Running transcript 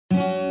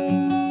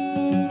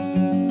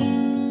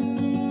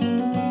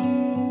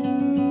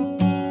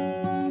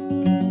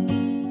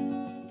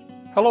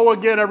Hello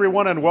again,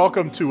 everyone, and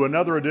welcome to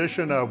another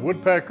edition of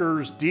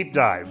Woodpeckers Deep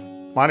Dive.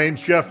 My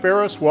name's Jeff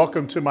Farris.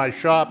 Welcome to my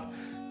shop.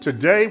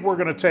 Today we're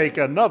going to take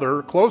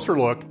another closer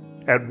look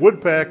at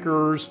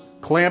Woodpeckers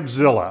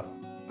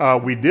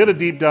ClampZILLA. We did a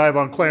deep dive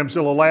on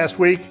ClampZILLA last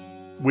week.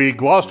 We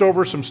glossed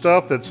over some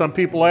stuff that some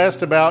people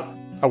asked about.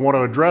 I want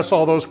to address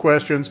all those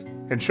questions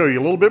and show you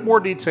a little bit more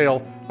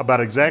detail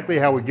about exactly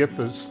how we get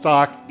the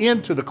stock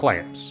into the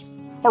clamps.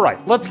 All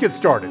right, let's get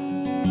started.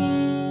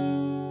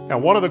 Now,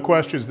 one of the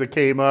questions that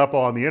came up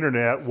on the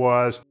internet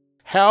was,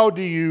 how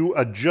do you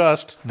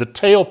adjust the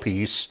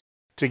tailpiece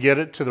to get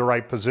it to the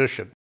right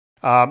position?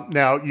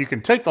 Now, you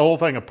can take the whole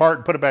thing apart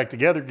and put it back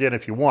together again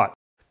if you want.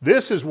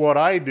 This is what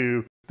I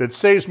do that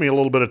saves me a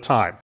little bit of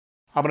time.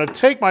 I'm going to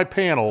take my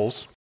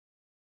panels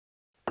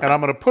and I'm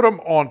going to put them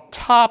on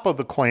top of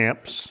the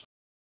clamps,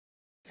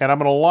 and I'm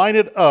going to line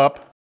it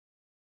up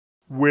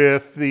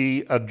with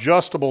the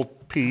adjustable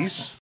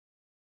piece.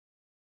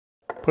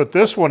 Put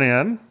this one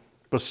in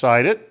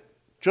beside it,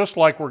 just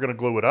like we're going to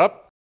glue it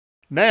up.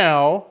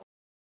 Now,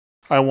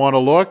 I want to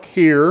look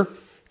here,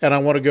 and I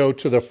want to go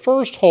to the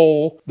first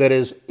hole that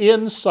is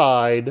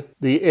inside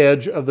the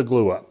edge of the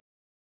glue up.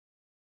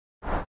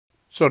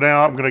 So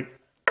now I'm going to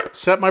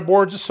set my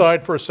boards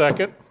aside for a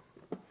second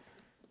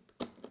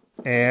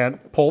and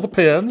pull the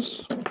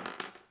pins.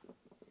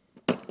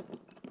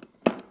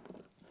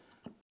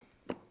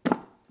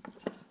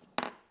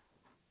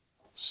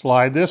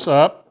 Slide this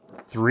up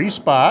 3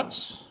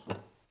 spots.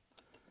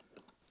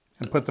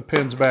 And put the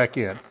pins back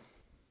in.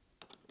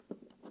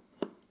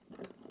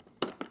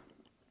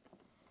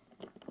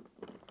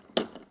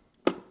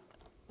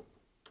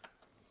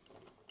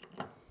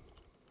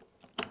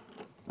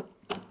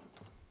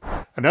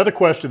 Another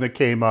question that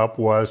came up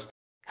was,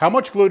 how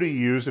much glue do you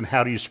use and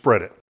how do you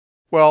spread it?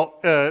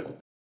 Well,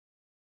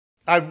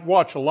 I've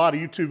watched a lot of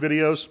YouTube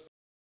videos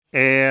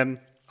and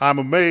I'm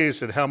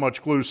amazed at how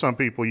much glue some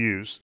people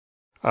use.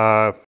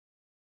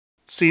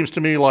 Seems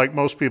to me like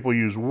most people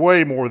use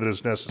way more than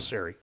is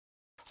necessary.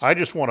 I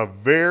just want a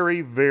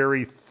very,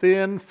 very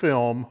thin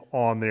film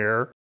on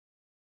there,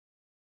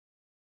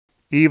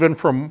 even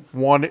from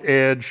one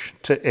edge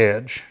to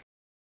edge.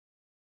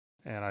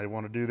 And I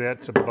want to do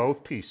that to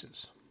both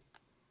pieces.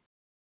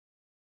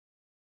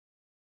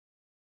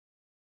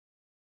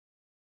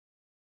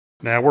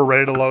 Now we're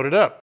ready to load it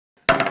up.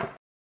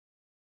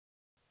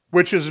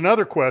 Which is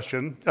another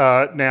question.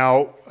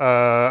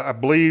 I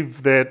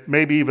believe that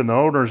maybe even the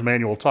owner's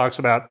manual talks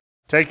about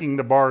taking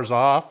the bars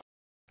off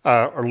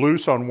or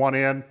loose on one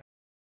end,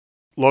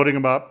 loading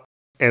them up,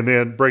 and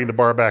then bringing the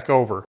bar back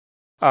over,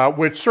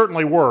 which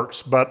certainly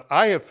works, but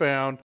I have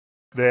found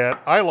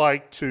that I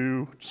like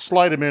to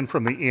slide them in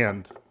from the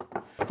end.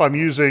 If I'm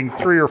using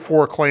 3 or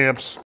 4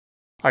 clamps,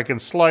 I can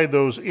slide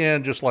those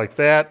in just like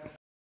that.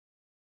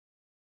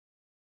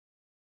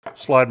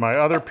 Slide my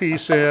other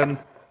piece in.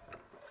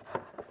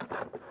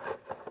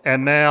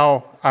 And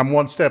now I'm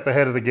one step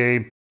ahead of the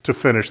game to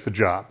finish the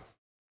job.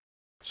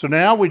 So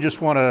now we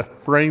just want to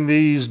bring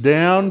these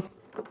down.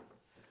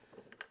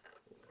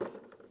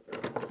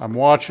 I'm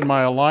watching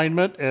my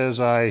alignment as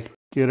I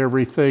get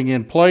everything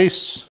in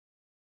place.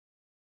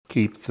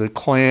 Keep the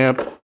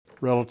clamp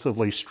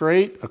relatively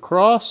straight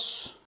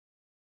across.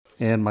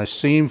 And my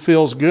seam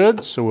feels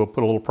good, so we'll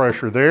put a little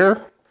pressure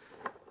there.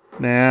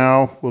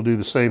 Now we'll do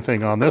the same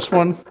thing on this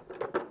one.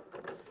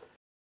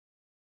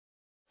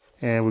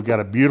 And we've got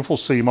a beautiful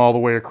seam all the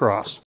way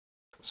across.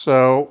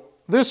 So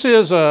this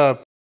is a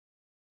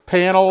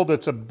panel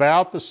that's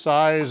about the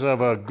size of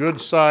a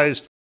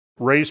good-sized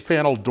raised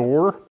panel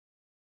door.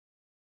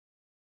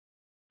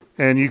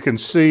 And you can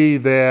see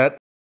that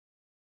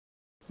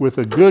with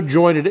a good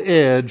jointed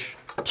edge,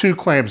 2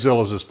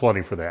 ClampZILLAs is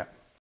plenty for that.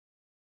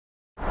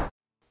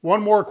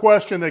 One more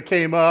question that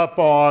came up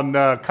on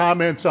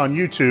comments on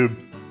YouTube.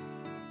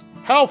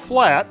 How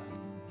flat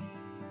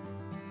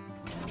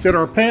did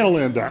our panel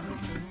end up?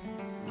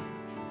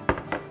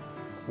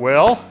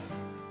 Well,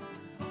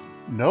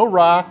 no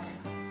rock,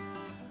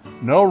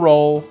 no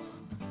roll,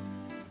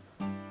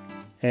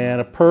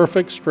 and a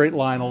perfect straight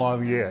line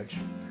along the edge.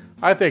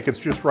 I think it's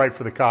just right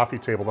for the coffee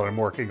table that I'm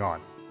working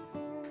on.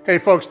 Hey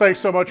folks, thanks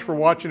so much for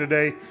watching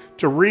today.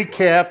 To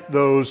recap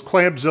those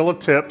ClampZILLA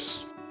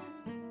tips,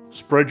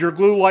 spread your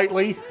glue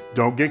lightly,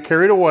 don't get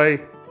carried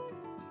away.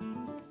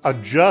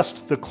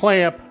 Adjust the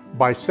clamp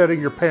by setting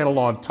your panel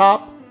on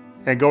top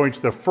and going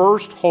to the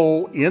first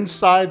hole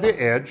inside the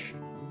edge,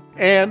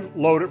 and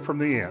load it from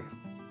the end.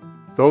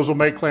 Those will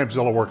make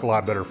ClampZILLA work a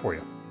lot better for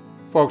you.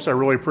 Folks, I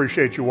really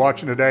appreciate you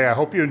watching today. I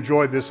hope you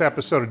enjoyed this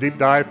episode of Deep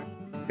Dive.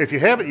 If you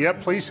haven't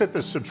yet, please hit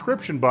the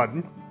subscription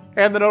button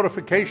and the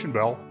notification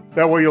bell.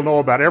 That way you'll know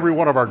about every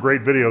one of our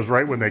great videos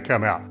right when they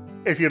come out.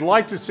 If you'd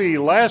like to see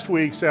last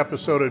week's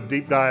episode of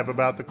Deep Dive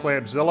about the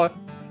ClampZILLA,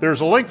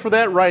 there's a link for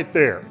that right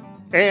there.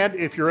 And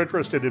if you're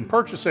interested in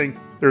purchasing,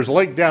 there's a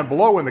link down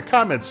below in the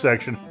comments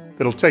section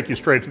that'll take you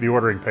straight to the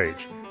ordering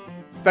page.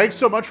 Thanks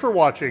so much for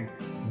watching.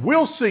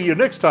 We'll see you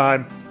next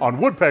time on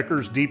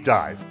Woodpeckers Deep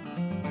Dive.